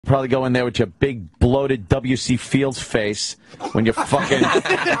probably go in there with your big, bloated W.C. Fields face when you're fucking,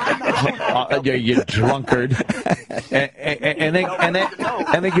 you drunkard. And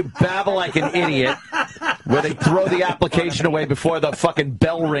then you babble like an idiot, where they throw the application away before the fucking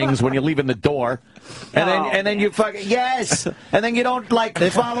bell rings when you're leaving the door. And then you fucking, yes. And then you don't, like,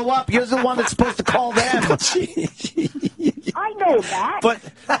 follow up. You're the one that's supposed to call them. I know that. But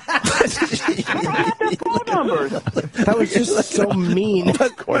I have their phone numbers. That was just so mean.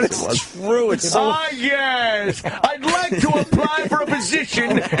 Of course it was. True. It's so... yes. I'd like to apply for a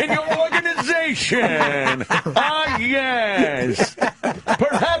position in your organization. Yes.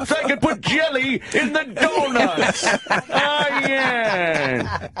 Perhaps I could put jelly in the donuts. Yes.